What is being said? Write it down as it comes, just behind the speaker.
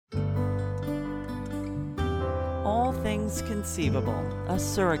All Things Conceivable, a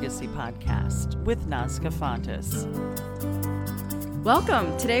surrogacy podcast with Nazca Fontes.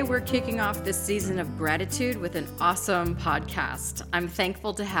 Welcome. Today we're kicking off this season of gratitude with an awesome podcast. I'm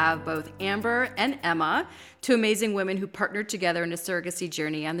thankful to have both Amber and Emma, two amazing women who partnered together in a surrogacy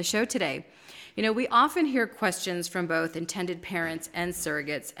journey, on the show today. You know, we often hear questions from both intended parents and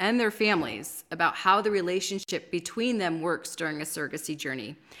surrogates and their families about how the relationship between them works during a surrogacy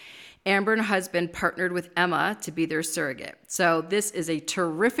journey. Amber and her husband partnered with Emma to be their surrogate. So this is a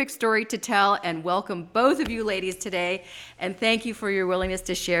terrific story to tell, and welcome both of you ladies today, and thank you for your willingness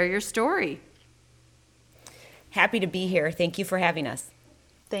to share your story. Happy to be here. Thank you for having us.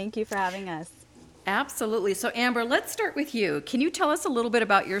 Thank you for having us. Absolutely. So Amber, let's start with you. Can you tell us a little bit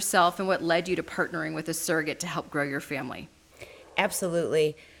about yourself and what led you to partnering with a surrogate to help grow your family?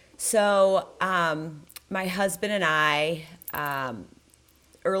 Absolutely. So my husband and I,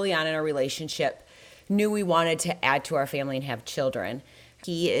 early on in our relationship, knew we wanted to add to our family and have children.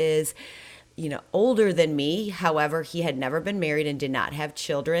 He is, older than me. However, he had never been married and did not have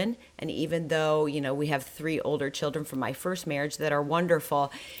children. And even though, we have 3 older children from my first marriage that are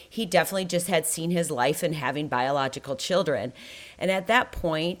wonderful, he definitely just had seen his life in having biological children. And at that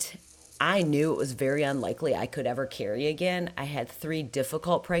point, I knew it was very unlikely I could ever carry again. I had 3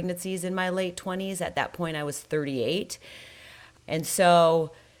 difficult pregnancies in my late 20s. At that point, I was 38. And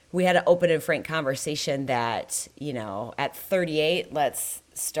so we had an open and frank conversation that, at 38, let's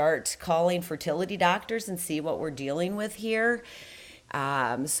start calling fertility doctors and see what we're dealing with here.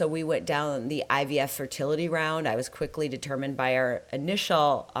 So we went down the IVF fertility round. I was quickly determined by our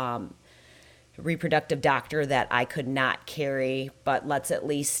initial reproductive doctor that I could not carry, but let's at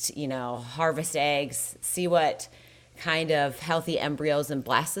least, harvest eggs, see what kind of healthy embryos and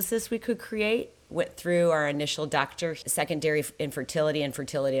blastocysts we could create. Went through our initial doctor, secondary infertility and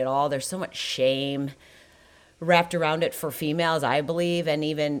fertility at all. There's so much shame wrapped around it for females, I believe, and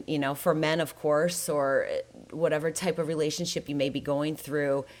even, for men, of course, or whatever type of relationship you may be going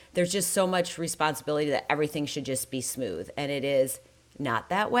through. There's just so much responsibility that everything should just be smooth, and it is not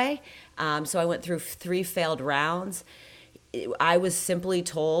that way. So I went through 3 failed rounds. I was simply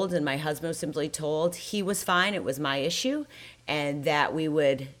told, and my husband was simply told, he was fine, it was my issue, and that we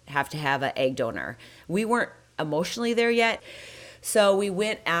would have to have an egg donor. We weren't emotionally there yet. So we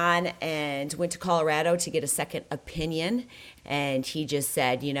went on and went to Colorado to get a second opinion. And he just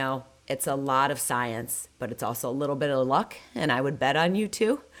said, it's a lot of science, but it's also a little bit of luck. And I would bet on you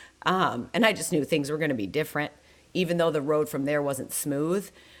too. And I just knew things were going to be different, even though the road from there wasn't smooth.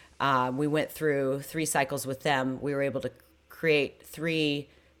 We went through 3 cycles with them. We were able to create 3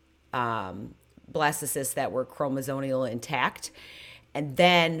 blastocysts that were chromosomal intact. And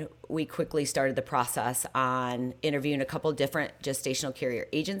then we quickly started the process on interviewing a couple different gestational carrier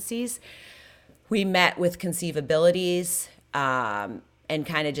agencies. We met with Conceivabilities and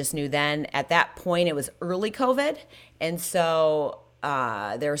kind of just knew then. At that point, it was early COVID. And so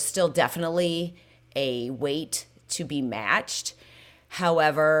there was still definitely a wait to be matched.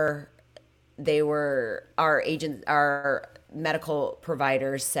 However, our medical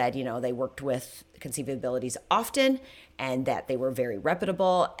providers said, they worked with Conceivabilities often and that they were very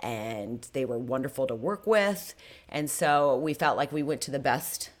reputable and they were wonderful to work with. And so we felt like we went to the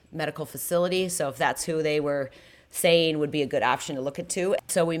best medical facility. So if that's who they were saying would be a good option to look into.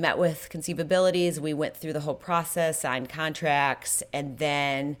 So we met with Conceivabilities. We went through the whole process, signed contracts, and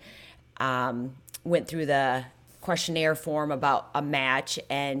then went through the questionnaire form about a match.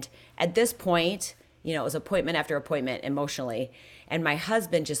 And at this point, it was appointment after appointment emotionally. And my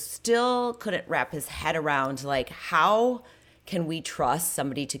husband just still couldn't wrap his head around, how can we trust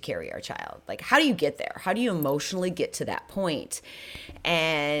somebody to carry our child? How do you get there? How do you emotionally get to that point?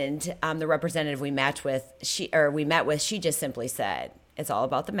 And the representative we met with, she just simply said, it's all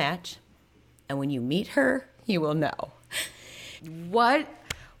about the match. And when you meet her, you will know. What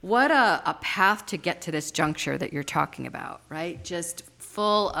a path to get to this juncture that you're talking about, right? Just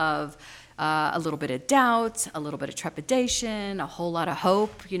full of a little bit of doubt, a little bit of trepidation, a whole lot of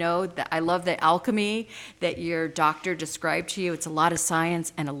hope. I love the alchemy that your doctor described to you. It's a lot of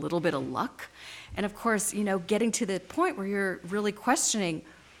science and a little bit of luck. And of course, getting to the point where you're really questioning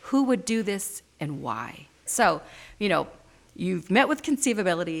who would do this and why. So, you've met with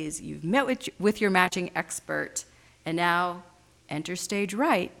Conceivabilities, you've met with your matching expert, and now enter stage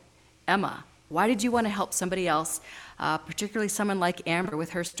right. Emma, why did you want to help somebody else, particularly someone like Amber with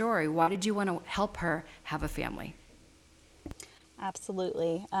her story? Why did you want to help her have a family?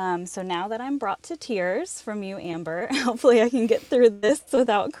 Absolutely. So now that I'm brought to tears from you, Amber, hopefully I can get through this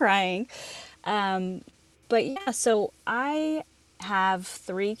without crying. But yeah, so I have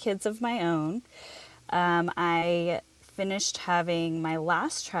 3 kids of my own. I finished having my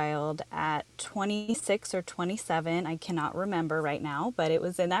last child at 26 or 27. I cannot remember right now, but it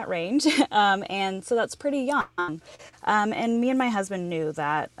was in that range. And so that's pretty young. And me and my husband knew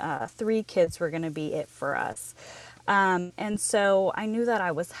that 3 kids were going to be it for us. And so I knew that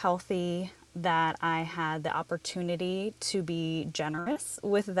I was healthy, that I had the opportunity to be generous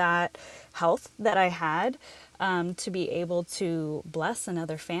with that health that I had, to be able to bless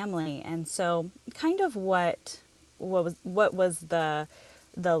another family. And so kind of what was the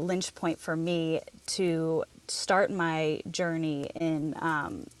lynch point for me to start my journey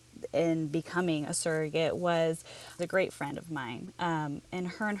in becoming a surrogate was a great friend of mine, and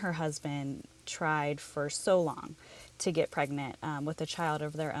her husband tried for so long to get pregnant with a child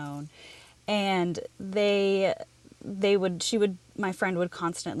of their own, and my friend would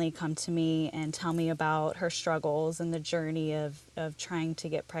constantly come to me and tell me about her struggles and the journey of trying to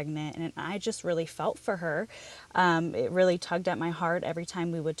get pregnant. And I just really felt for her. It really tugged at my heart every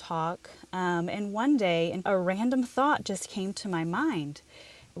time we would talk. And one day, a random thought just came to my mind.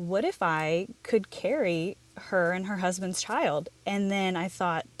 What if I could carry her and her husband's child? And then I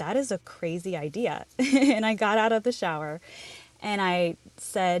thought, that is a crazy idea. And I got out of the shower and I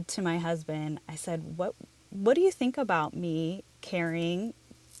said to my husband, I said, what do you think about me carrying,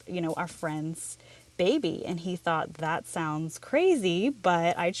 our friend's baby? And he thought, that sounds crazy,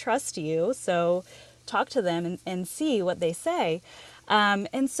 but I trust you. So talk to them and see what they say.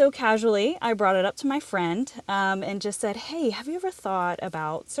 And so casually, I brought it up to my friend and just said, hey, have you ever thought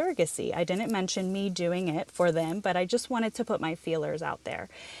about surrogacy? I didn't mention me doing it for them, but I just wanted to put my feelers out there.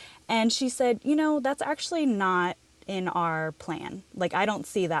 And she said, that's actually not in our plan. Like, I don't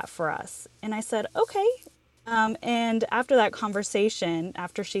see that for us. And I said, okay. And after that conversation,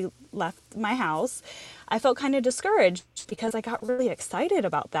 after she left my house, I felt kind of discouraged because I got really excited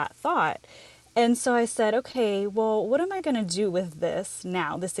about that thought. And so I said, okay, well, what am I going to do with this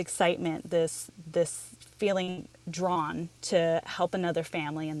now, this excitement, this feeling drawn to help another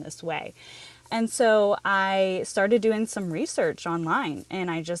family in this way? And so I started doing some research online,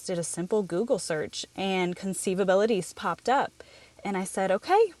 and I just did a simple Google search, and conceivabilities popped up. And I said,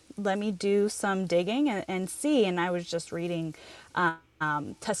 okay, let me do some digging and see. And I was just reading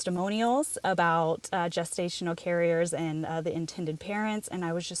testimonials about gestational carriers and the intended parents, and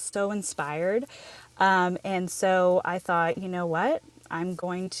I was just so inspired. And so I thought, you know what? I'm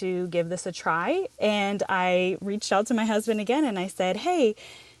going to give this a try. And I reached out to my husband again, and I said, hey,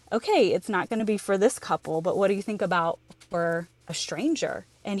 okay, it's not going to be for this couple, but what do you think about for a stranger?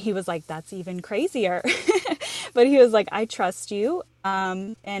 And he was like, that's even crazier. But he was like, I trust you,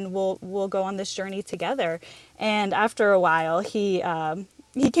 and we'll go on this journey together. And after a while, he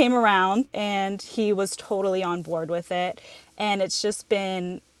came around and he was totally on board with it. And it's just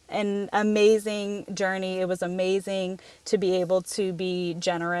been an amazing journey. It was amazing to be able to be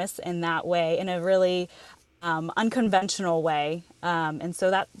generous in that way, in a really unconventional way. And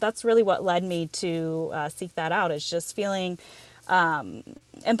so that's really what led me to seek that out, is just feeling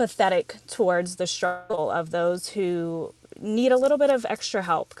empathetic towards the struggle of those who need a little bit of extra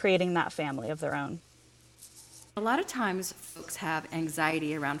help creating that family of their own. A lot of times folks have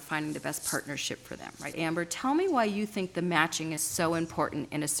anxiety around finding the best partnership for them, right? Amber, tell me why you think the matching is so important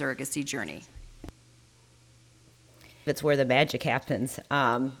in a surrogacy journey. It's where the magic happens.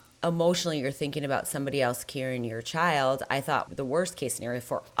 Emotionally, you're thinking about somebody else carrying your child. I thought the worst case scenario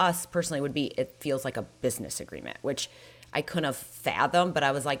for us personally would be it feels like a business agreement, which I couldn't have fathomed, but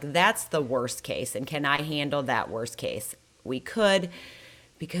I was like, that's the worst case. And can I handle that worst case? We could,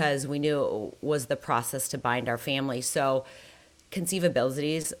 because we knew it was the process to bind our family. So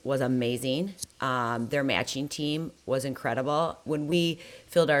Conceivabilities was amazing. Their matching team was incredible. When we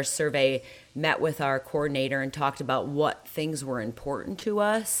filled our survey, met with our coordinator and talked about what things were important to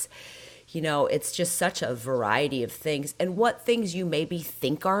us. You know, it's just such a variety of things, and what things you maybe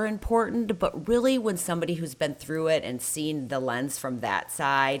think are important, but really when somebody who's been through it and seen the lens from that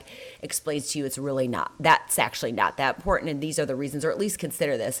side explains to you it's really not, that's actually not that important, and these are the reasons, or at least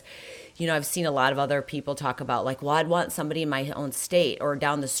consider this. You know, I've seen a lot of other people talk about like, well, I'd want somebody in my own state or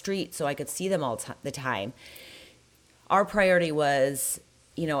down the street so I could see them all the time. Our priority was,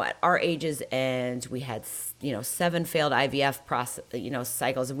 you know, at our ages, and we had, 7 failed IVF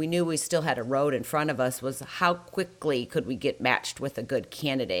cycles, and we knew we still had a road in front of us, was how quickly could we get matched with a good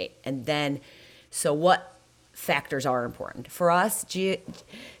candidate? And then, so what factors are important? For us,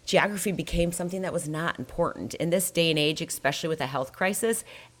 geography became something that was not important. In this day and age, especially with a health crisis,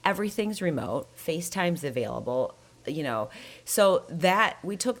 everything's remote, FaceTime's available, So that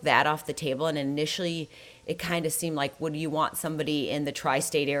we took that off the table, and initially it kind of seemed like, would you want somebody in the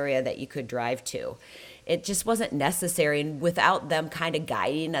tri-state area that you could drive to? It just wasn't necessary, and without them kind of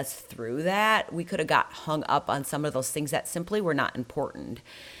guiding us through that, we could have got hung up on some of those things that simply were not important.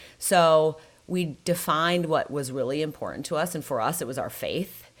 So we defined what was really important to us, and for us it was our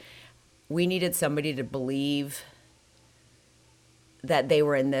faith. We needed somebody to believe that they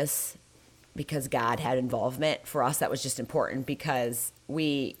were in this because God had involvement. For us, that was just important because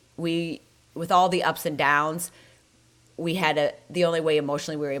we with all the ups and downs, the only way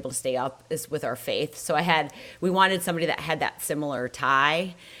emotionally we were able to stay up is with our faith. So we wanted somebody that had that similar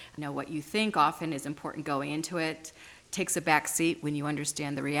tie. What you think often is important going into it takes a back seat when you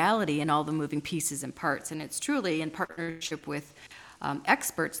understand the reality and all the moving pieces and parts. And it's truly in partnership with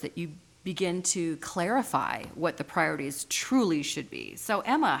experts that you begin to clarify what the priorities truly should be. So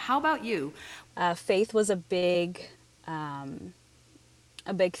Emma, how about you? Faith was a big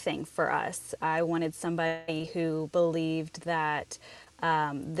thing for us. I wanted somebody who believed that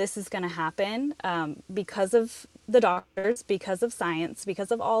this is going to happen because of the doctors, because of science,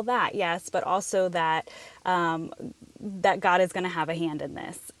 because of all that, yes, but also that that God is going to have a hand in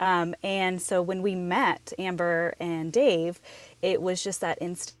this. And so when we met Amber and Dave, it was just that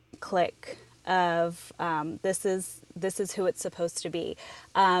instant click of this is who it's supposed to be.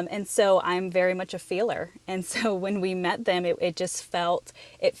 And so I'm very much a feeler. And so when we met them, it just felt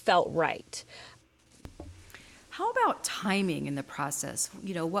right. How about timing in the process?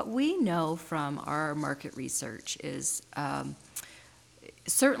 What we know from our market research is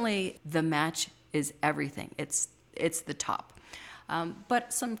certainly the match is everything. It's the top.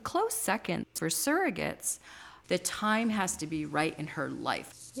 But some close seconds for surrogates, the time has to be right in her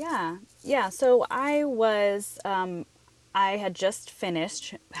life. Yeah. So I had just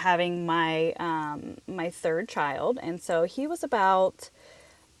finished having my third child, and so he was about,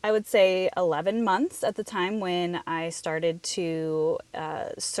 I would say, 11 months at the time when I started to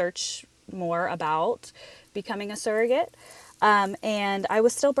search more about becoming a surrogate. And I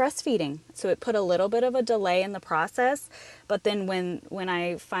was still breastfeeding, so it put a little bit of a delay in the process. But then when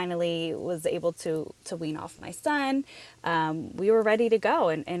I finally was able to wean off my son, we were ready to go,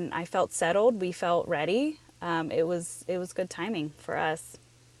 and I felt settled. We felt ready. It was good timing for us.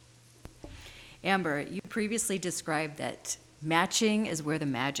 Amber, you previously described that matching is where the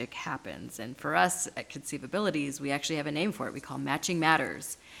magic happens. And for us at Conceivabilities, we actually have a name for it. We call Matching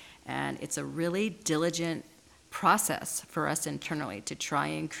Matters. And it's a really diligent process for us internally to try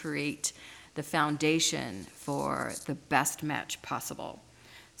and create the foundation for the best match possible.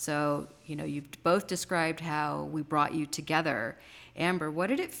 So, you've both described how we brought you together. Amber, what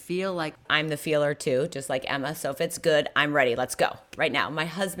did it feel like? I'm the feeler too, just like Emma. So if it's good, I'm ready. Let's go right now. My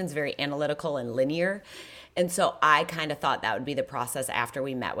husband's very analytical and linear. And so I kind of thought that would be the process after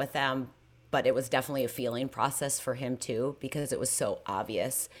we met with them. But it was definitely a feeling process for him too, because it was so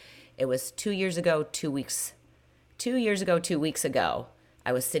obvious. It was 2 years ago, 2 weeks ago,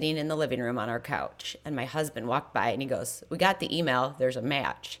 I was sitting in the living room on our couch, and my husband walked by and he goes, "We got the email, there's a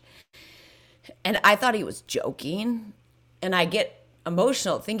match." And I thought he was joking. And I get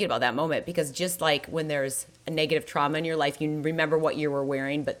emotional thinking about that moment, because just like when there's a negative trauma in your life, you remember what you were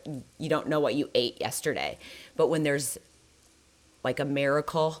wearing, but you don't know what you ate yesterday. But when there's like a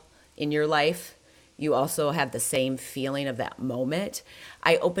miracle in your life, you also have the same feeling of that moment.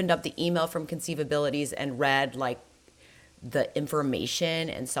 I opened up the email from Conceivabilities and read like the information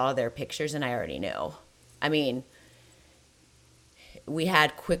and saw their pictures, and I already knew. I mean, we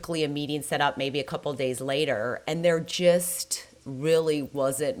had quickly a meeting set up maybe a couple days later, and there just really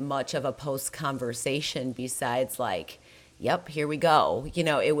wasn't much of a post conversation besides like, yep, here we go.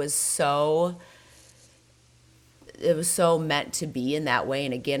 It was so meant to be in that way.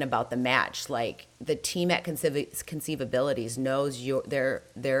 And again, about the match, like the team at Conceivabilities knows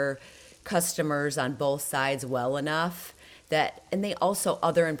their customers on both sides well enough that, and they also,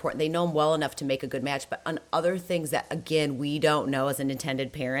 they know them well enough to make a good match, but on other things that, again, we don't know as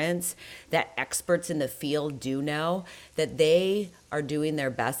intended parents, that experts in the field do know, that they are doing their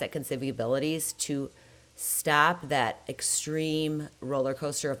best at Conceivabilities to stop that extreme roller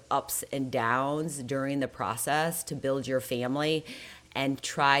coaster of ups and downs during the process to build your family, and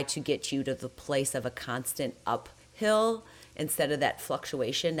try to get you to the place of a constant uphill instead of that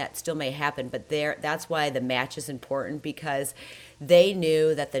fluctuation that still may happen. But that's why the match is important, because they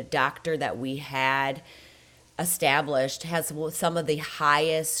knew that the doctor that we had established has some of the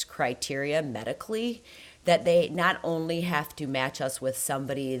highest criteria medically, that they not only have to match us with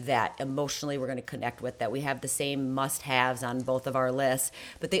somebody that emotionally we're going to connect with, that we have the same must-haves on both of our lists,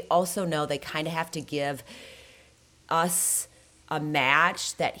 but they also know they kind of have to give us a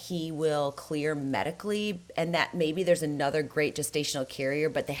match that he will clear medically, and that maybe there's another great gestational carrier,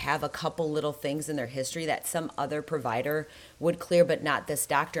 but they have a couple little things in their history that some other provider would clear, but not this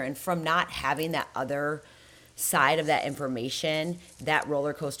doctor. And from not having that other side of that information, that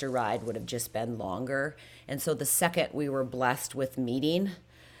roller coaster ride would have just been longer. And so the second we were blessed with meeting,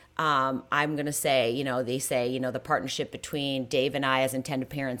 I'm going to say, they say, the partnership between Dave and I as intended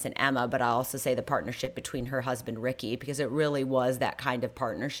parents and Emma, but I'll also say the partnership between her husband, Ricky, because it really was that kind of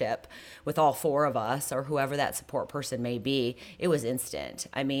partnership with all four of us or whoever that support person may be. It was instant.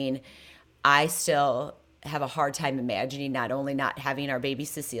 I mean, I still have a hard time imagining not only not having our baby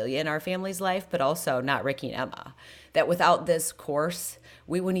Cecilia in our family's life, but also not Ricky and Emma. That without this course,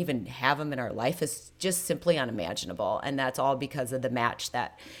 we wouldn't even have them in our life. Is just simply unimaginable. And that's all because of the match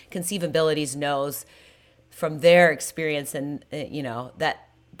that Conceivabilities knows from their experience, and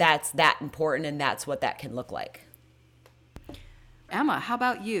that's that important, and that's what that can look like. Emma, how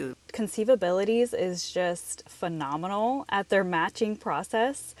about you? Conceivabilities is just phenomenal at their matching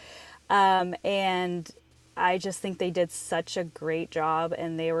process. And I just think they did such a great job,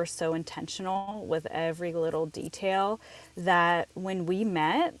 and they were so intentional with every little detail that when we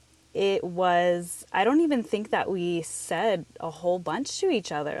met, I don't even think that we said a whole bunch to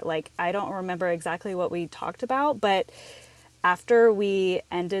each other. Like, I don't remember exactly what we talked about, but after we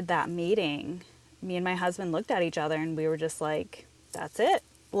ended that meeting, me and my husband looked at each other and we were just like, that's it.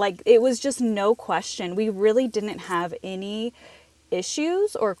 Like, it was just no question. We really didn't have any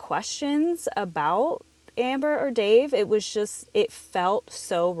issues or questions about Amber or Dave. It was just, it felt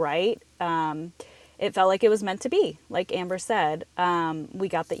so right. It felt like it was meant to be, like Amber said. We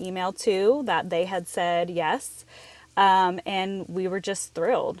got the email too that they had said yes, and we were just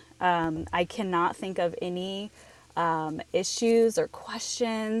thrilled. I cannot think of any issues or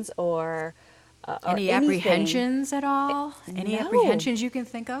questions or Any anything. apprehensions at all? Any No. apprehensions you can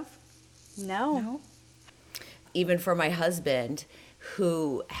think of? No. Even for my husband,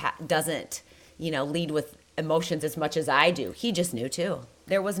 who doesn't, lead with emotions as much as I do, he just knew too.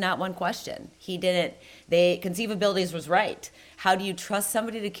 There was not one question. Conceivabilities was right. How do you trust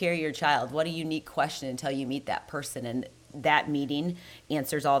somebody to carry your child? What a unique question until you meet that person. And that meeting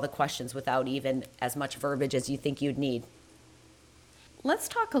answers all the questions without even as much verbiage as you think you'd need. Let's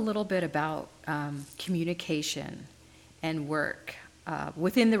talk a little bit about communication and work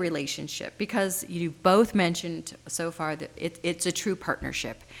within the relationship, because you both mentioned so far that it's a true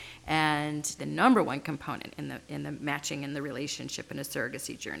partnership, and the number one component in the matching in the relationship in a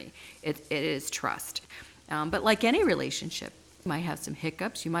surrogacy journey, it is trust. But like any relationship, you might have some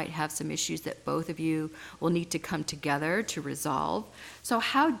hiccups, you might have some issues that both of you will need to come together to resolve. So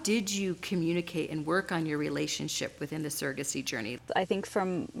how did you communicate and work on your relationship within the surrogacy journey? I think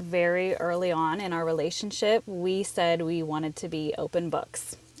from very early on in our relationship, we said we wanted to be open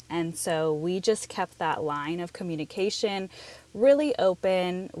books. And so we just kept that line of communication really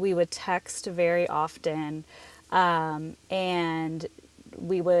open. We would text very often, and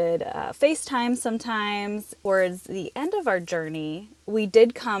we would FaceTime sometimes. Towards the end of our journey, we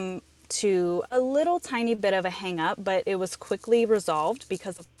did come to a little tiny bit of a hang up, but it was quickly resolved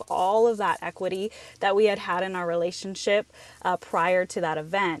because of all of that equity that we had in our relationship prior to that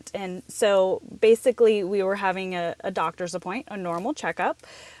event. And so basically we were having a doctor's appointment, a normal checkup,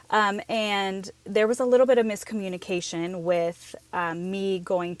 and there was a little bit of miscommunication with me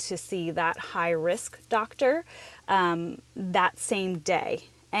going to see that high risk doctor that same day.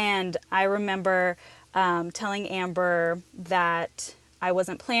 And I remember telling Amber that I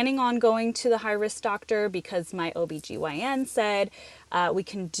wasn't planning on going to the high-risk doctor because my OBGYN said we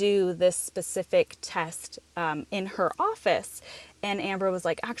can do this specific test in her office. And Amber was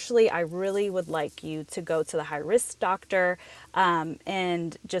like, actually, I really would like you to go to the high-risk doctor,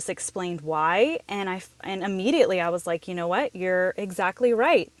 and just explained why. And immediately I was like, you know what? You're exactly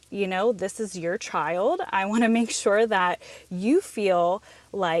right. This is your child. I want to make sure that you feel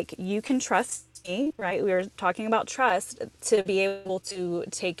like you can trust me, right? We were talking about trust, to be able to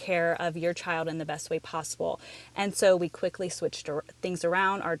take care of your child in the best way possible. And so we quickly switched things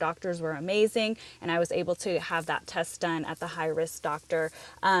around. Our doctors were amazing, and I was able to have that test done at the high-risk doctor.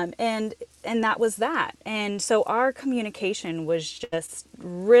 And that was that. And so our communication was just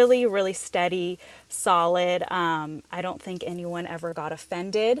really, really steady, solid. I don't think anyone ever got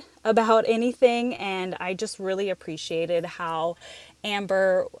offended about anything. And I just really appreciated how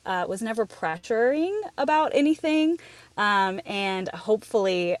Amber was never pressuring about anything. And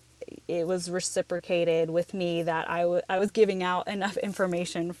hopefully it was reciprocated with me that I was giving out enough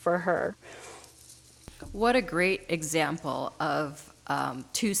information for her. What a great example of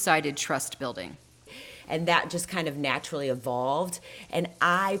two-sided trust building. And that just kind of naturally evolved. And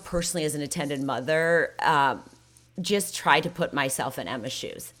I personally, as an intended mother, just try to put myself in Emma's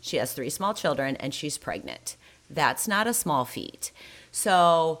shoes. She has 3 small children and she's pregnant. That's not a small feat.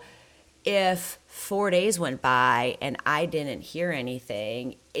 So if 4 days went by and I didn't hear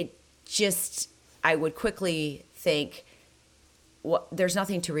anything, I would quickly think, well, there's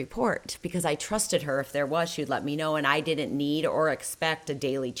nothing to report, because I trusted her. If there was, she'd let me know, and I didn't need or expect a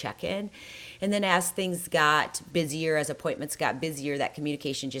daily check-in. And then as things got busier, as appointments got busier, that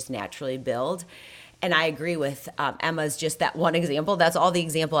communication just naturally built. And I agree with Emma's just that one example. That's all the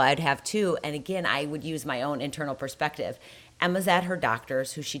example I'd have too. And again, I would use my own internal perspective. Emma's at her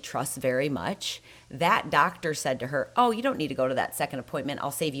doctor's, who she trusts very much. That doctor said to her, oh, you don't need to go to that second appointment. I'll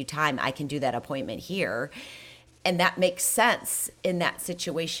save you time. I can do that appointment here. And that makes sense in that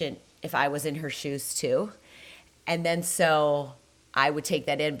situation if I was in her shoes too. And then so I would take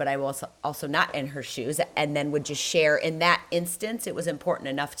that in, but I was also not in her shoes, and then would just share. In that instance, it was important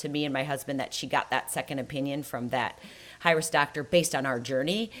enough to me and my husband that she got that second opinion from that high-risk doctor based on our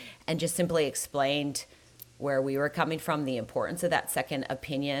journey, and just simply explained where we were coming from, the importance of that second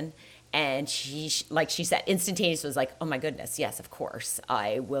opinion. And she, like she said, instantaneous was like, oh my goodness, yes, of course,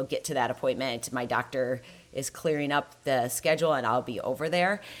 I will get to that appointment. My doctor is clearing up the schedule and I'll be over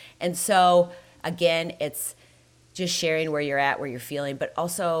there. And so again, it's just sharing where you're at, where you're feeling, but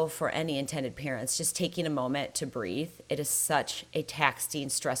also for any intended parents, just taking a moment to breathe. It is such a taxing,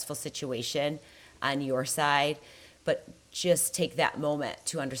 stressful situation on your side, but just take that moment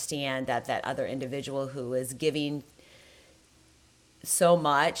to understand that that other individual who is giving so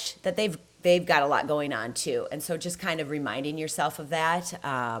much, that they've got a lot going on too. And so just kind of reminding yourself of that.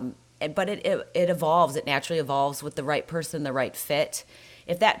 But it evolves. It naturally evolves with the right person, the right fit.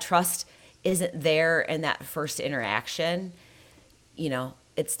 If that trust isn't there in that first interaction,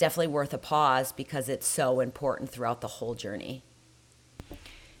 it's definitely worth a pause, because it's so important throughout the whole journey.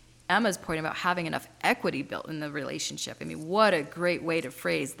 Emma's point about having enough equity built in the relationship. I mean, what a great way to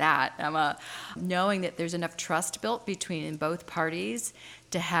phrase that, Emma. Knowing that there's enough trust built between both parties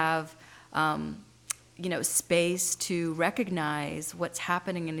to have, space to recognize what's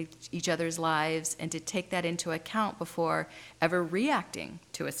happening in each other's lives and to take that into account before ever reacting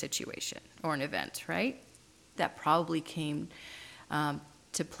to a situation or an event, right? That probably came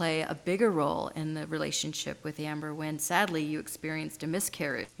to play a bigger role in the relationship with Amber when, sadly, you experienced a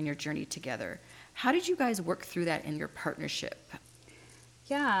miscarriage in your journey together. How did you guys work through that in your partnership?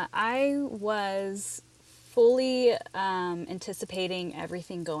 Yeah, I was fully anticipating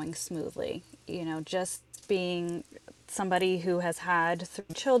everything going smoothly. Just being somebody who has had 3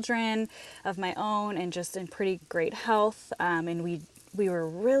 children of my own and just in pretty great health, and we were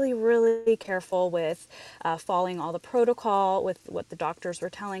really, really careful with following all the protocol with what the doctors were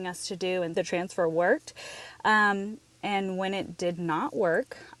telling us to do, and the transfer worked. And when it did not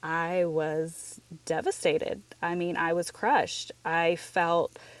work, I was devastated. I mean, I was crushed. I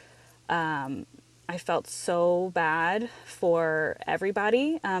felt so bad for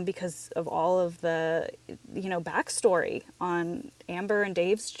everybody because of all of the, backstory on Amber and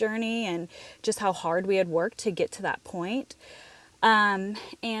Dave's journey and just how hard we had worked to get to that point.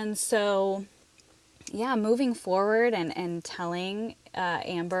 And so, moving forward and telling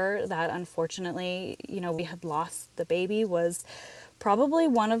Amber that unfortunately, we had lost the baby was probably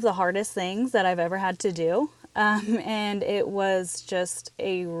one of the hardest things that I've ever had to do. And it was just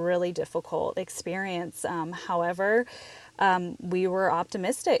a really difficult experience. However, we were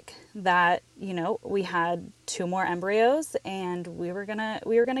optimistic that, we had 2 more embryos and we were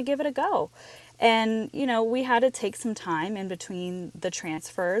gonna give it a go. And, we had to take some time in between the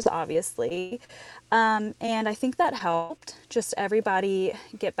transfers, obviously. And I think that helped just everybody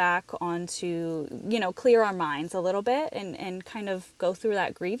get back onto, clear our minds a little bit and kind of go through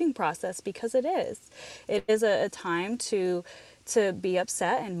that grieving process, because it is a time to be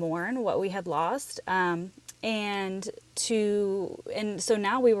upset and mourn what we had lost. And so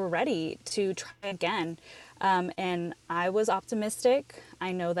now we were ready to try again. And I was optimistic.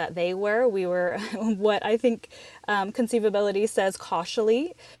 I know that they were. We were what I think conceivability says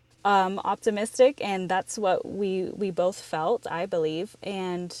cautiously optimistic, and that's what we both felt, I believe.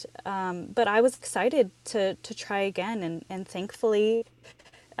 And but I was excited to try again, and thankfully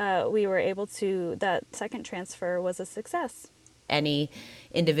we were able to. That second transfer was a success. Any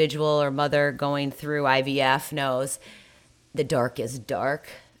individual or mother going through IVF knows the dark is dark.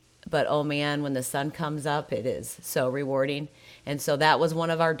 But oh man, when the sun comes up, it is so rewarding. And so that was one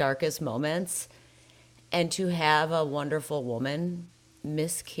of our darkest moments. And to have a wonderful woman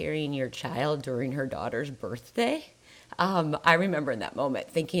miscarrying your child during her daughter's birthday, I remember in that moment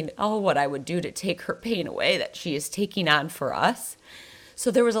thinking, oh, what I would do to take her pain away that she is taking on for us. So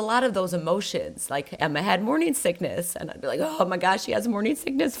there was a lot of those emotions. Like Emma had morning sickness, and I'd be like, oh my gosh, she has morning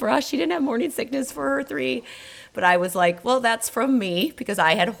sickness for us. She didn't have morning sickness for her three. But I was like, well, that's from me because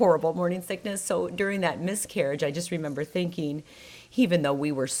I had horrible morning sickness. So during that miscarriage, I just remember thinking, even though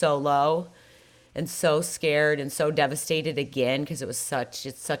we were so low and so scared and so devastated again, because it's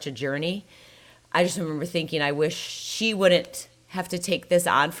such a journey, I just remember thinking, I wish she wouldn't have to take this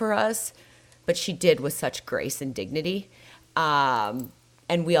on for us, but she did with such grace and dignity.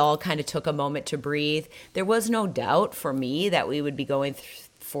 And we all kind of took a moment to breathe. There was no doubt for me that we would be going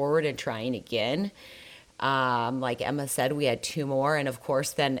forward and trying again. Like Emma said, we had 2 more. And of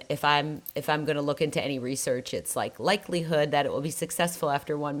course, then if I'm going to look into any research, it's like likelihood that it will be successful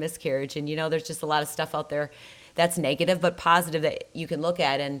after 1 miscarriage. And, there's just a lot of stuff out there that's negative, but positive that you can look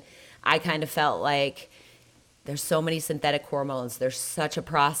at. And I kind of felt like there's so many synthetic hormones. There's such a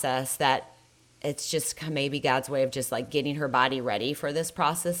process that it's just maybe God's way of just like getting her body ready for this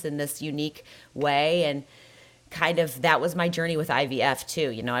process in this unique way. And kind of that was my journey with IVF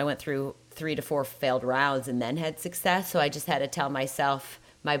too. I went through 3 to 4 failed rounds and then had success. So I just had to tell myself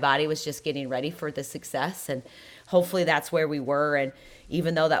my body was just getting ready for the success. And hopefully that's where we were. And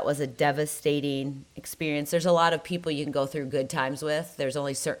even though that was a devastating experience, there's a lot of people you can go through good times with. There's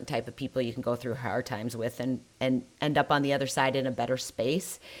only certain type of people you can go through hard times with and end up on the other side in a better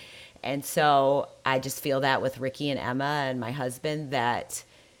space. And so I just feel that with Ricky and Emma and my husband, that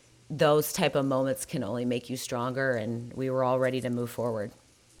those type of moments can only make you stronger, and we were all ready to move forward.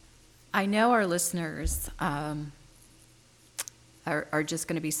 I know our listeners are just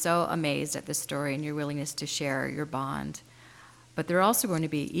going to be so amazed at this story and your willingness to share your bond. But they're also going to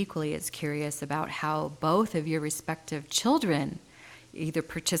be equally as curious about how both of your respective children either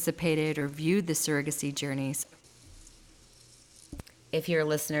participated or viewed the surrogacy journeys. If your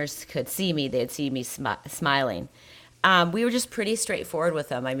listeners could see me, they'd see me smiling. We were just pretty straightforward with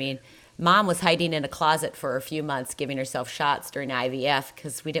them. I mean, Mom was hiding in a closet for a few months, giving herself shots during IVF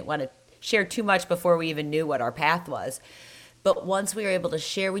because we didn't want to share too much before we even knew what our path was. But once we were able to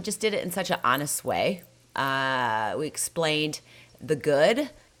share, we just did it in such an honest way. We explained the good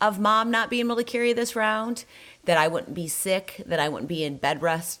of Mom not being able to carry this round, that I wouldn't be sick, that I wouldn't be in bed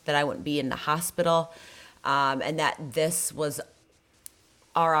rest, that I wouldn't be in the hospital, and that this was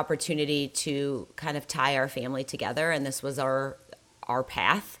our opportunity to kind of tie our family together, and this was our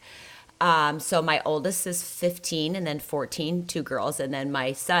path. So my oldest is 15 and then 14, 2 girls, and then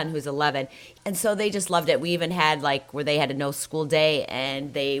my son who's 11. And so they just loved it. We even had where they had a no school day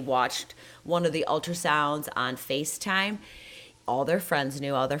and they watched one of the ultrasounds on FaceTime. All their friends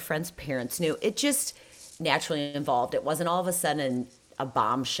knew, all their friends' parents knew. It just naturally evolved. It wasn't all of a sudden a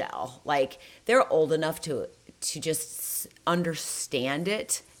bombshell. They're old enough to just understand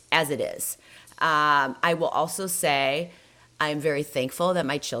it as it is. I will also say I'm very thankful that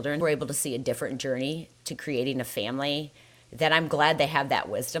my children were able to see a different journey to creating a family that I'm glad they have that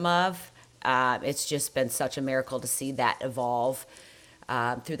wisdom of. It's just been such a miracle to see that evolve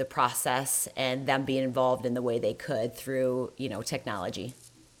through the process and them being involved in the way they could through, technology.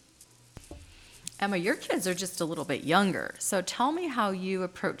 Emma, your kids are just a little bit younger. So tell me how you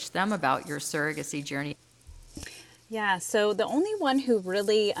approached them about your surrogacy journey. Yeah, so the only one who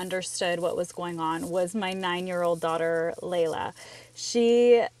really understood what was going on was my 9-year-old daughter, Layla.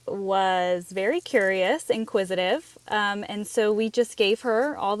 She was very curious, inquisitive, and so we just gave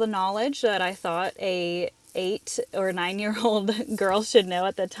her all the knowledge that I thought a 8 or 9-year-old girl should know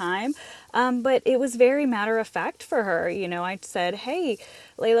at the time. But it was very matter of fact for her. I said, hey,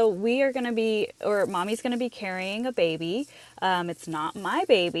 Layla, we are going to be, or mommy's going to be carrying a baby. It's not my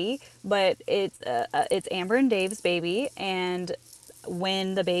baby, but it's Amber and Dave's baby. And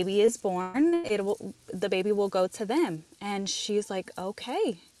when the baby is born, the baby will go to them. And she's like,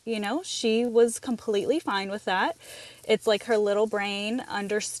 okay. She was completely fine with that. It's like her little brain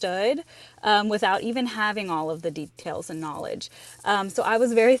understood without even having all of the details and knowledge. So I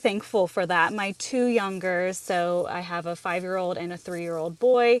was very thankful for that. My 2 youngers, so I have a 5-year-old and a 3-year-old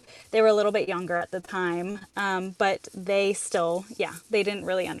boy. They were a little bit younger at the time, but they still, they didn't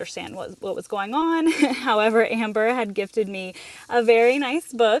really understand what was going on. However, Amber had gifted me a very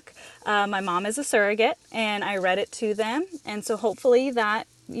nice book. My mom is a surrogate, and I read it to them. And so hopefully that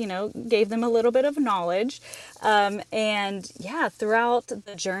gave them a little bit of knowledge. Throughout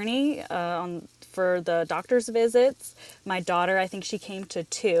the journey for the doctor's visits, my daughter, I think she came to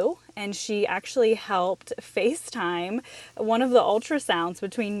 2, and she actually helped FaceTime one of the ultrasounds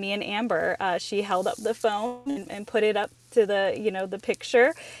between me and Amber. She held up the phone and put it up to the, the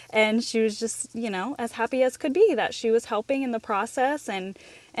picture, and she was just, as happy as could be that she was helping in the process. And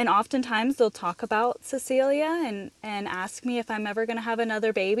oftentimes they'll talk about Cecilia and ask me if I'm ever going to have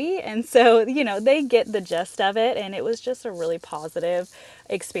another baby. And so, they get the gist of it. And it was just a really positive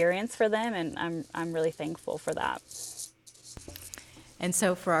experience for them. And I'm really thankful for that. And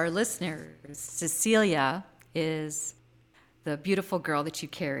so for our listeners, Cecilia is the beautiful girl that you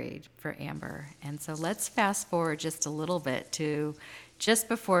carried for Amber. And so let's fast forward just a little bit to just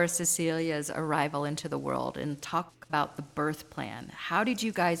before Cecilia's arrival into the world and talk about the birth plan. How did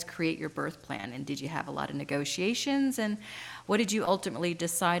you guys create your birth plan? And did you have a lot of negotiations? And what did you ultimately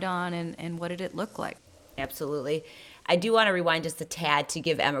decide on? And what did it look like? Absolutely. I do want to rewind just a tad to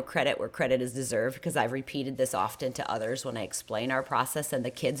give Emma credit where credit is deserved, because I've repeated this often to others when I explain our process and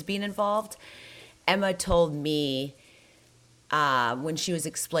the kids being involved. Emma told me when she was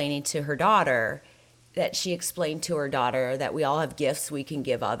explaining to her daughter, that she explained to her daughter that we all have gifts we can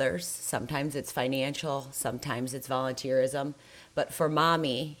give others. Sometimes it's financial, sometimes it's volunteerism. But for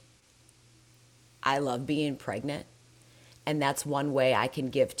mommy, I love being pregnant. And that's one way I can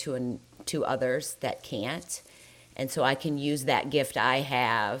give to others that can't. And so I can use that gift I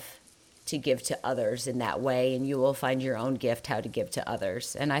have to give to others in that way. And you will find your own gift how to give to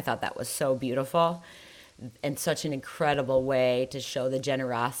others. And I thought that was so beautiful and such an incredible way to show the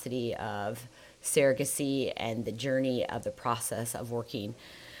generosity of surrogacy and the journey of the process of working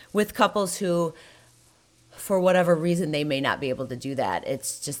with couples who, for whatever reason, they may not be able to do that.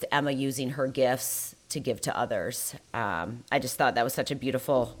 It's just Emma using her gifts to give to others. I just thought that was such a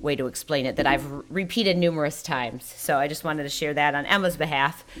beautiful way to explain it that I've repeated numerous times. So I just wanted to share that on Emma's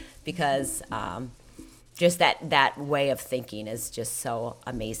behalf, because just that way of thinking is just so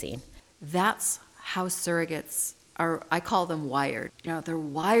amazing. That's how surrogates are. I call them wired. They're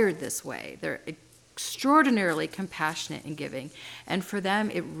wired this way. They're extraordinarily compassionate and giving. And for them,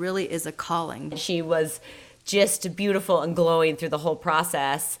 it really is a calling. She was just beautiful and glowing through the whole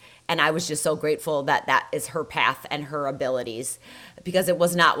process. And I was just so grateful that that is her path and her abilities, because it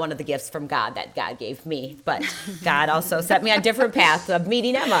was not one of the gifts from God that God gave me. But God also set me on different paths of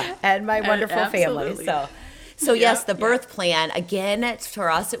meeting Emma and my wonderful family. So yes, the birth plan, again,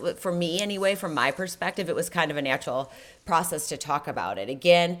 for us, for me anyway, from my perspective, it was kind of a natural process to talk about it.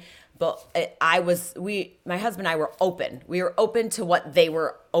 Again, but my husband and I were open. We were open to what they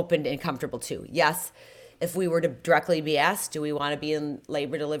were open and comfortable to. Yes, if we were to directly be asked, do we want to be in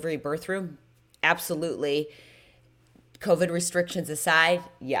labor, delivery, birth room? Absolutely. COVID restrictions aside,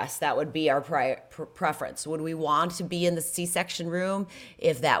 yes, that would be our preference. Would we want to be in the C-section room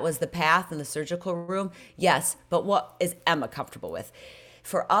if that was the path in the surgical room? Yes, but what is Emma comfortable with?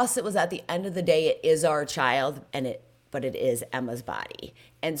 For us, it was at the end of the day, it is our child, but it is Emma's body.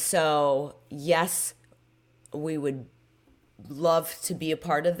 And so, yes, we would love to be a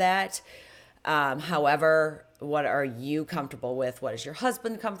part of that. However, what are you comfortable with? What is your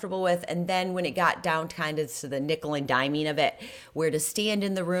husband comfortable with? And then when it got down kind of to the nickel and diming of it, where to stand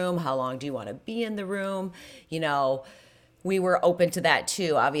in the room, how long do you want to be in the room? We were open to that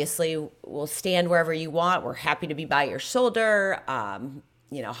too. Obviously, we'll stand wherever you want. We're happy to be by your shoulder.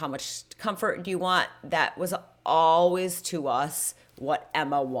 How much comfort do you want? That was always to us what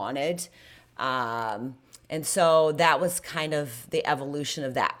Emma wanted. And so that was kind of the evolution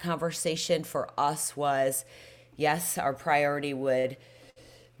of that conversation for us was, yes, our priority would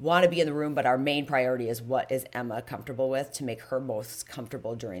want to be in the room, but our main priority is what is Emma comfortable with to make her most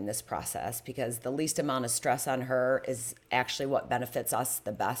comfortable during this process, because the least amount of stress on her is actually what benefits us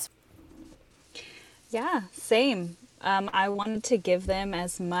the best. Yeah, same. I wanted to give them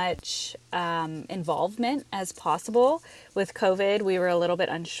as much involvement as possible. With COVID, we were a little bit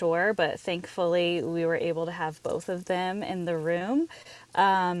unsure, but thankfully we were able to have both of them in the room.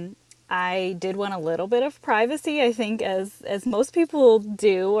 I did want a little bit of privacy, I think, as most people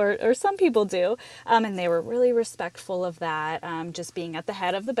do, or some people do, and they were really respectful of that, just being at the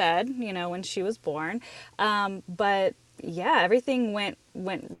head of the bed, when she was born. But yeah, everything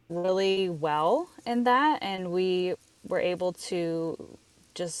went really well in that, and we were able to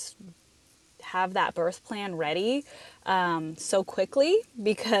just have that birth plan ready so quickly,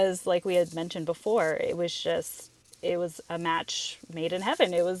 because like we had mentioned before, it was a match made in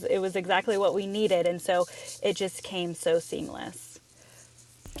heaven. It was exactly what we needed, and so it just came so seamless.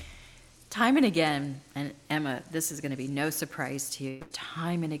 Time and again, and Emma, this is going to be no surprise to you,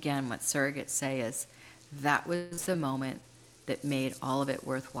 time and again what surrogates say is, that was the moment that made all of it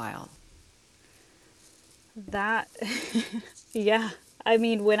worthwhile. That, yeah, I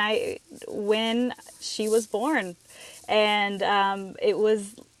mean, when she was born, and it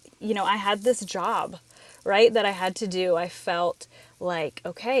was, I had this job, right, that I had to do. I felt like,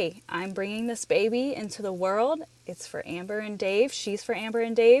 okay, I'm bringing this baby into the world. It's for Amber and Dave. She's for Amber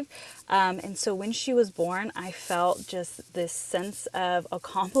and Dave. And so when she was born, I felt just this sense of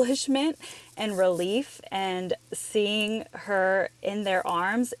accomplishment and relief, and seeing her in their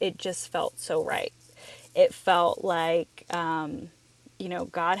arms, it just felt so right. It felt like,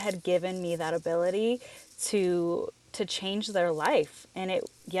 God had given me that ability to change their life. And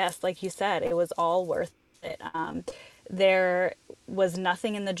yes, like you said, it was all worth it. There was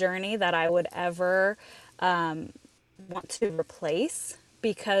nothing in the journey that I would ever want to replace,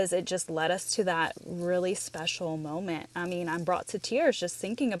 because it just led us to that really special moment. I mean, I'm brought to tears just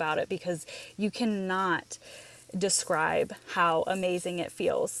thinking about it, because you cannot describe how amazing it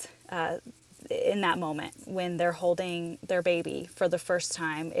feels in that moment when they're holding their baby for the first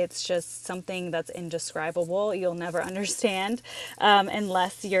time. It's just something that's indescribable. You'll never understand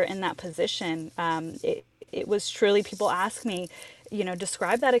unless you're in that position. It was truly, people ask me,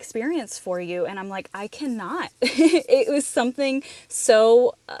 describe that experience for you. And I'm like, I cannot. It was something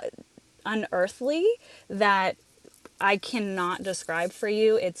so unearthly that I cannot describe for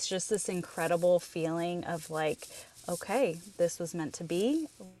you. It's just this incredible feeling of like, okay, this was meant to be.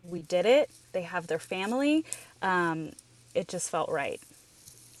 We did it. They have their family. It just felt right.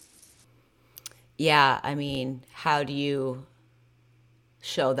 Yeah, I mean, how do you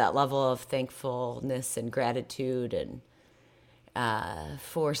show that level of thankfulness and gratitude, and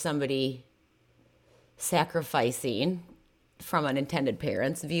for somebody sacrificing from an intended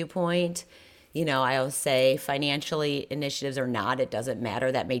parent's viewpoint? I always say, financially, initiatives or not, it doesn't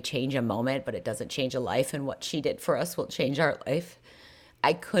matter. That may change a moment, but it doesn't change a life. And what she did for us will change our life.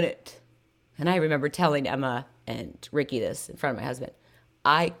 I couldn't. And I remember telling Emma and Ricky this in front of my husband.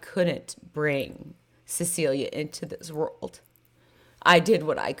 I couldn't bring Cecilia into this world. I did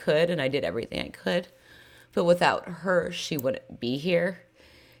what I could, and I did everything I could. But without her, she wouldn't be here.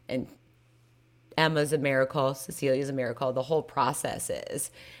 And Emma's a miracle. Cecilia's a miracle. The whole process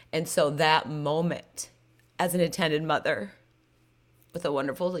is. And so that moment, as an intended mother with a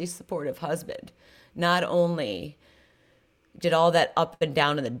wonderfully supportive husband, not only did all that up and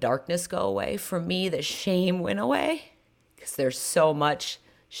down in the darkness go away, for me, the shame went away, because there's so much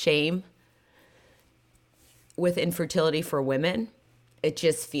shame with infertility for women. It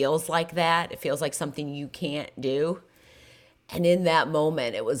just feels like that. It feels like something you can't do. And in that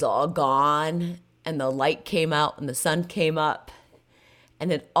moment, it was all gone, and the light came out and the sun came up,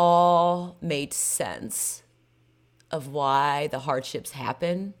 and it all made sense of why the hardships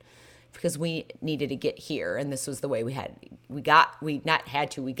happen, because we needed to get here, and this was the way we got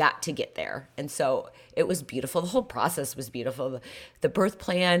to get there. And so it was beautiful. The whole process was beautiful. The birth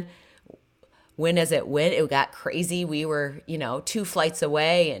plan went as it went. It got crazy. We were, 2 flights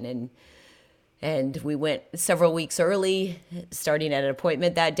away, and we went several weeks early, starting at an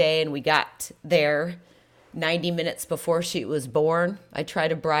appointment that day, and we got there 90 minutes before she was born. I tried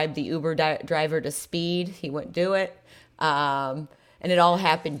to bribe the Uber driver to speed. He wouldn't do it. And it all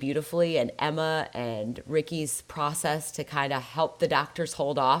happened beautifully. And Emma and Ricky's process to kind of help the doctors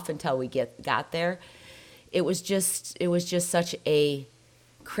hold off until we got there. It was just such a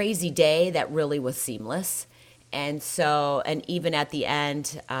crazy day that really was seamless. And even at the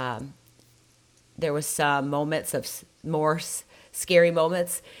end, there was some moments of more scary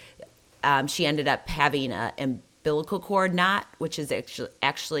moments. She ended up having an umbilical cord knot, which is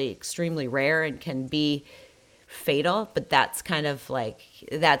actually extremely rare and can be fatal. But that's kind of like,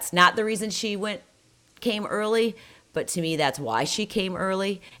 that's not the reason she came early, but to me, that's why she came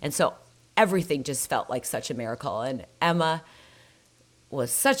early. And so everything just felt like such a miracle. And Emma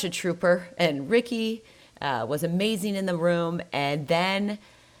was such a trooper, and Ricky was amazing in the room. And then,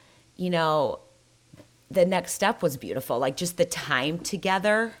 the next step was beautiful. Like, just the time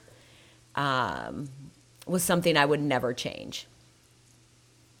together was something I would never change.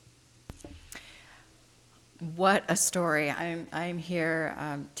 What a story. I'm here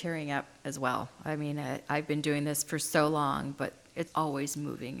tearing up as well. I mean, I've been doing this for so long, but it's always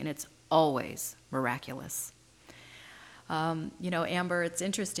moving, and it's always miraculous. Amber, it's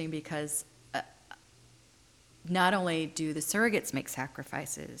interesting because not only do the surrogates make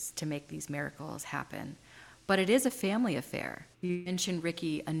sacrifices to make these miracles happen, but it is a family affair. You mentioned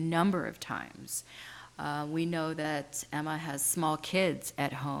Ricky a number of times. We know that Emma has small kids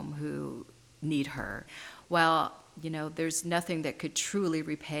at home who need her. Well, there's nothing that could truly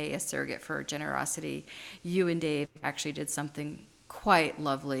repay a surrogate for generosity. You and Dave actually did something quite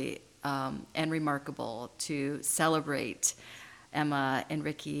lovely and remarkable to celebrate Emma and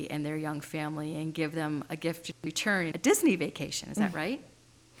Ricky and their young family and give them a gift in return, a Disney vacation. Is that right?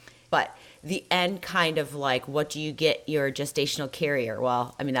 But the end kind of like, what do you get your gestational carrier?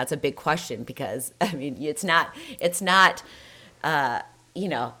 Well, I mean, that's a big question because, I mean, it's not, you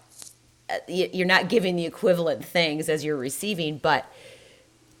know, you're not giving the equivalent things as you're receiving, but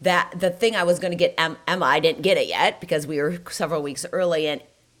that the thing I was going to get Emma, I didn't get it yet because we were several weeks early, and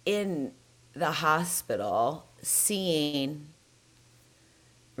in the hospital, seeing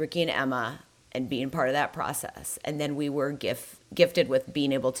Ricky and Emma and being part of that process. And then we were gifted with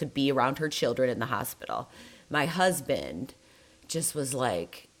being able to be around her children in the hospital. My husband just was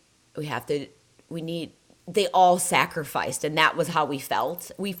like, they all sacrificed, and that was how we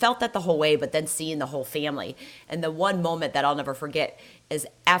felt. We felt that the whole way, but then seeing the whole family. And the one moment that I'll never forget is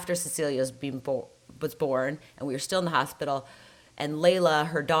after Cecilia was born, and we were still in the hospital, and Layla,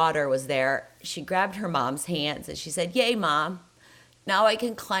 her daughter, was there. She grabbed her mom's hands, and she said, "Yay, Mom. Now I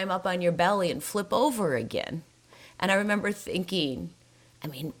can climb up on your belly and flip over again." And I remember thinking, I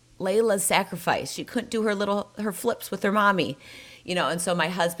mean, Layla's sacrifice. She couldn't do her flips with her mommy, you know. And so my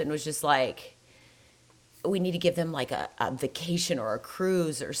husband was just like, we need to give them like a vacation or a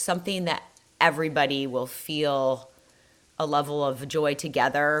cruise or something that everybody will feel a level of joy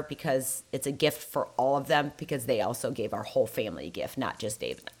together, because it's a gift for all of them, because they also gave our whole family a gift, not just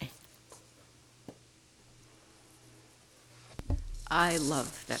Dave and I. I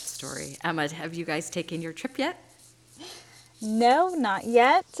love that story. Emma, have you guys taken your trip yet? No, not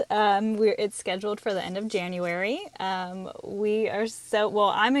yet. It's scheduled for the end of January. I'm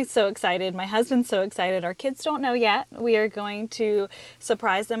so excited. My husband's so excited. Our kids don't know yet. We are going to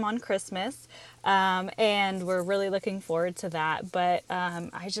surprise them on Christmas. And we're really looking forward to that. But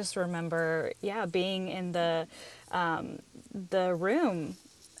I just remember, being in the room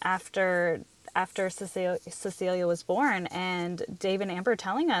after Cecilia was born, and Dave and Amber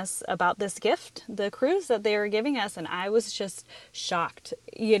telling us about this gift, the cruise that they were giving us. And I was just shocked,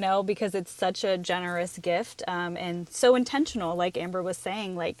 you know, because it's such a generous gift, and so intentional. Like Amber was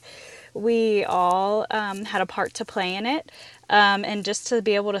saying, like we all had a part to play in it. And just to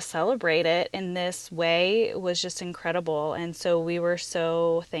be able to celebrate it in this way was just incredible. And so we were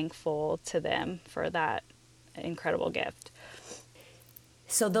so thankful to them for that incredible gift.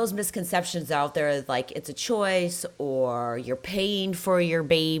 So those misconceptions out there, like it's a choice or you're paying for your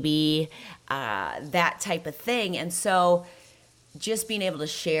baby, that type of thing. And so just being able to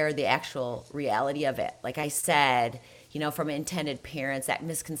share the actual reality of it. Like I said, you know, from intended parents, that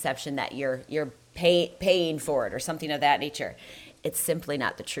misconception that you're paying for it or something of that nature. It's simply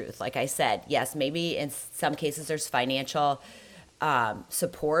not the truth. Like I said, yes, maybe in some cases there's financial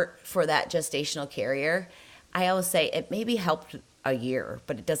support for that gestational carrier. I always say it maybe helped a year,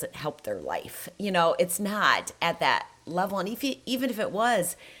 but it doesn't help their life. You know, it's not at that level. And even if it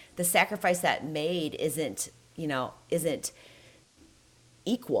was, the sacrifice that made isn't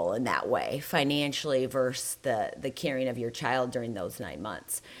equal in that way financially versus the caring of your child during those 9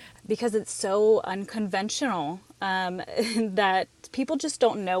 months. Because it's so unconventional, that people just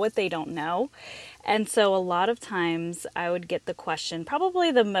don't know what they don't know. And so a lot of times I would get the question,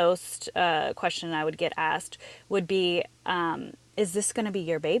 probably the most question I would get asked would be, is this going to be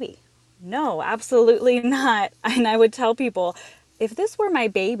your baby? No, absolutely not. And I would tell people, if this were my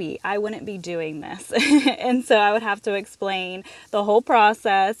baby, I wouldn't be doing this. And so I would have to explain the whole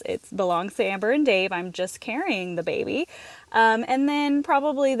process. It belongs to Amber and Dave. I'm just carrying the baby. And then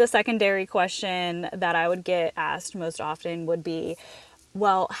probably the secondary question that I would get asked most often would be,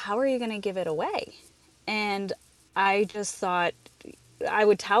 well, how are you going to give it away? And I just thought, I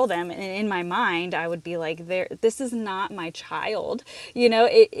would tell them, and in my mind, I would be like, this is not my child. You know,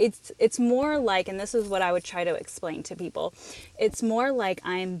 it's more like, and this is what I would try to explain to people. It's more like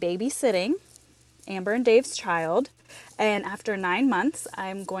I'm babysitting Amber and Dave's child, and after 9 months,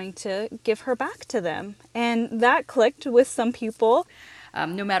 I'm going to give her back to them. And that clicked with some people.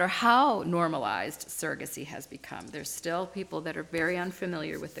 No matter how normalized surrogacy has become, there's still people that are very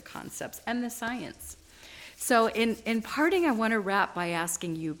unfamiliar with the concepts and the science. So in parting, I want to wrap by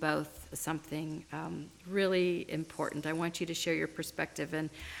asking you both something really important. I want you to share your perspective.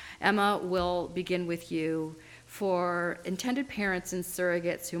 And Emma, we'll begin with you. For intended parents and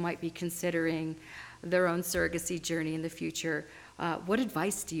surrogates who might be considering their own surrogacy journey in the future, what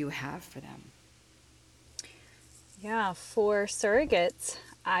advice do you have for them? Yeah, for surrogates,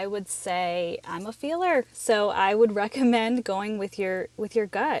 I would say I'm a feeler. So I would recommend going with your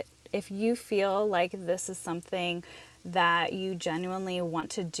gut. If you feel like this is something that you genuinely want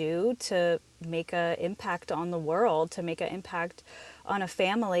to do to make an impact on the world, to make an impact on a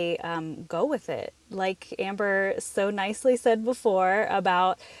family, go with it. Like Amber so nicely said before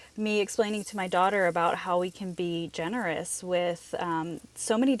about me explaining to my daughter about how we can be generous with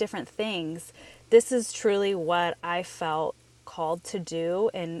so many different things. This is truly what I felt called to do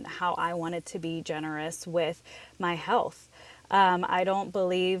and how I wanted to be generous with my health. I don't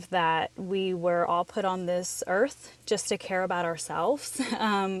believe that we were all put on this earth just to care about ourselves,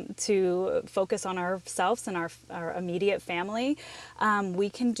 to focus on ourselves and our immediate family. We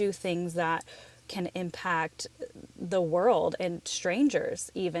can do things that can impact the world and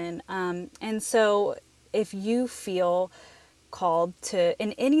strangers even. And so if you feel called to,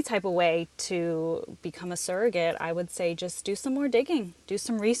 in any type of way, to become a surrogate, I would say just do some more digging, do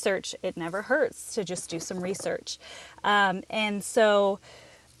some research. It never hurts to just do some research. And so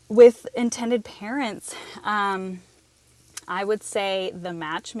with intended parents, I would say the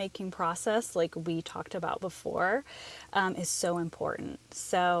matchmaking process, like we talked about before, is so important.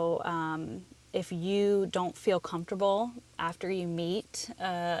 So if you don't feel comfortable after you meet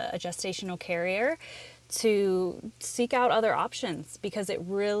a gestational carrier, to seek out other options, because it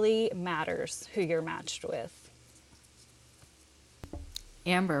really matters who you're matched with.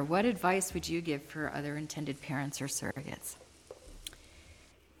 Amber, what advice would you give for other intended parents or surrogates?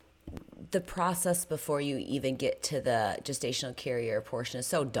 The process before you even get to the gestational carrier portion is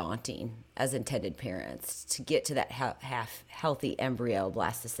so daunting as intended parents to get to that half healthy embryo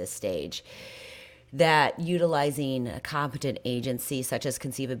blastocyst stage, that utilizing a competent agency such as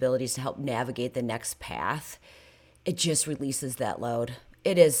Conceivabilities to help navigate the next path, it just releases that load.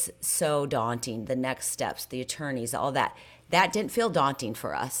 It is so daunting, the next steps, the attorneys, all that. That didn't feel daunting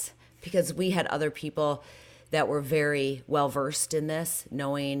for us because we had other people that were very well versed in this,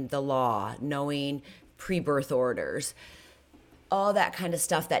 knowing the law, knowing pre-birth orders, all that kind of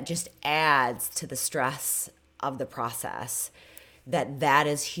stuff that just adds to the stress of the process. That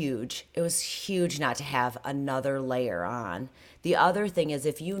is huge. It was huge not to have another layer on. The other thing is,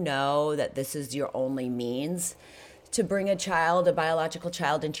 if you know that this is your only means to bring a biological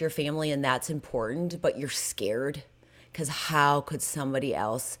child into your family, and that's important, but you're scared, because how could somebody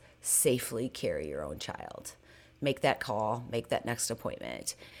else safely carry your own child? Make that call, make that next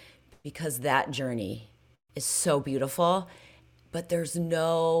appointment, because that journey is so beautiful. But there's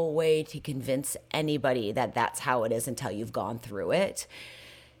no way to convince anybody that that's how it is until you've gone through it.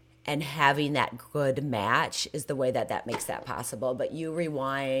 And having that good match is the way that makes that possible. But you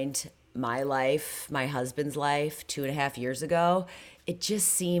rewind my life, my husband's life 2.5 years ago, it just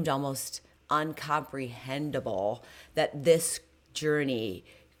seemed almost uncomprehendable that this journey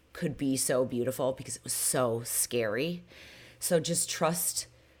could be so beautiful because it was so scary. So just trust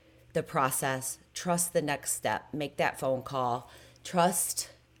the process, trust the next step, make that phone call, trust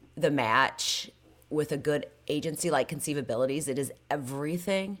the match with a good agency like Conceivabilities. It is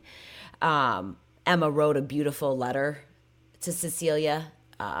everything. Emma wrote a beautiful letter to Cecilia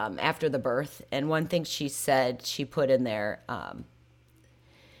after the birth, and one thing she said, she put in there,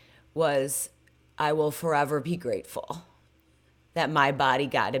 was, "I will forever be grateful that my body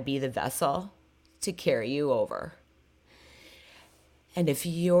got to be the vessel to carry you over." And if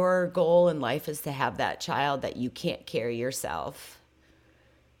your goal in life is to have that child that you can't carry yourself,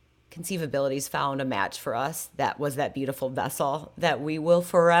 Conceivabilities found a match for us that was that beautiful vessel that we will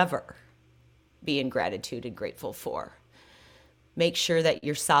forever be in gratitude and grateful for. Make sure that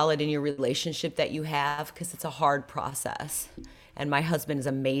you're solid in your relationship that you have, because it's a hard process. And my husband is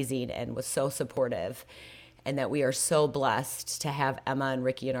amazing and was so supportive. And that we are so blessed to have Emma and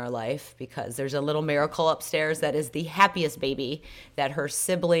Ricky in our life, because there's a little miracle upstairs that is the happiest baby that her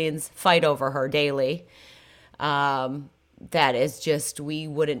siblings fight over her daily. That is just, we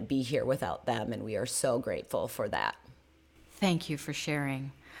wouldn't be here without them, and we are so grateful for that. Thank you for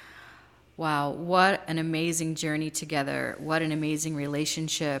sharing. Wow, what an amazing journey together. What an amazing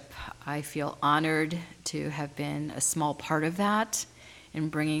relationship. I feel honored to have been a small part of that in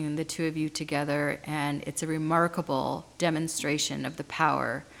bringing the two of you together, and it's a remarkable demonstration of the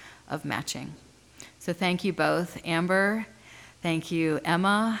power of matching. So thank you both. Amber, thank you,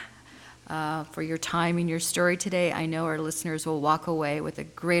 Emma, for your time and your story today. I know our listeners will walk away with a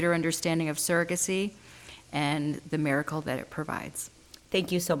greater understanding of surrogacy and the miracle that it provides.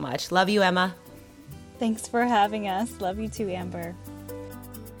 Thank you so much. Love you, Emma. Thanks for having us. Love you too, Amber.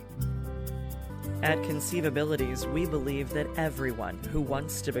 At Conceivabilities, we believe that everyone who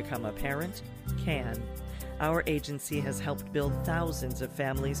wants to become a parent can. Our agency has helped build thousands of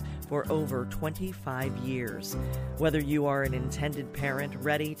families for over 25 years. Whether you are an intended parent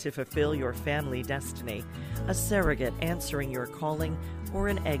ready to fulfill your family destiny, a surrogate answering your calling, or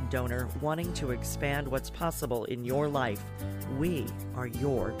an egg donor wanting to expand what's possible in your life, we are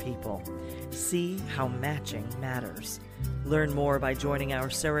your people. See how matching matters. Learn more by joining our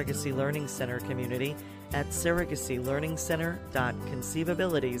Surrogacy Learning Center community at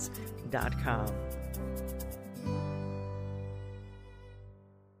surrogacylearningcenter.conceivabilities.com.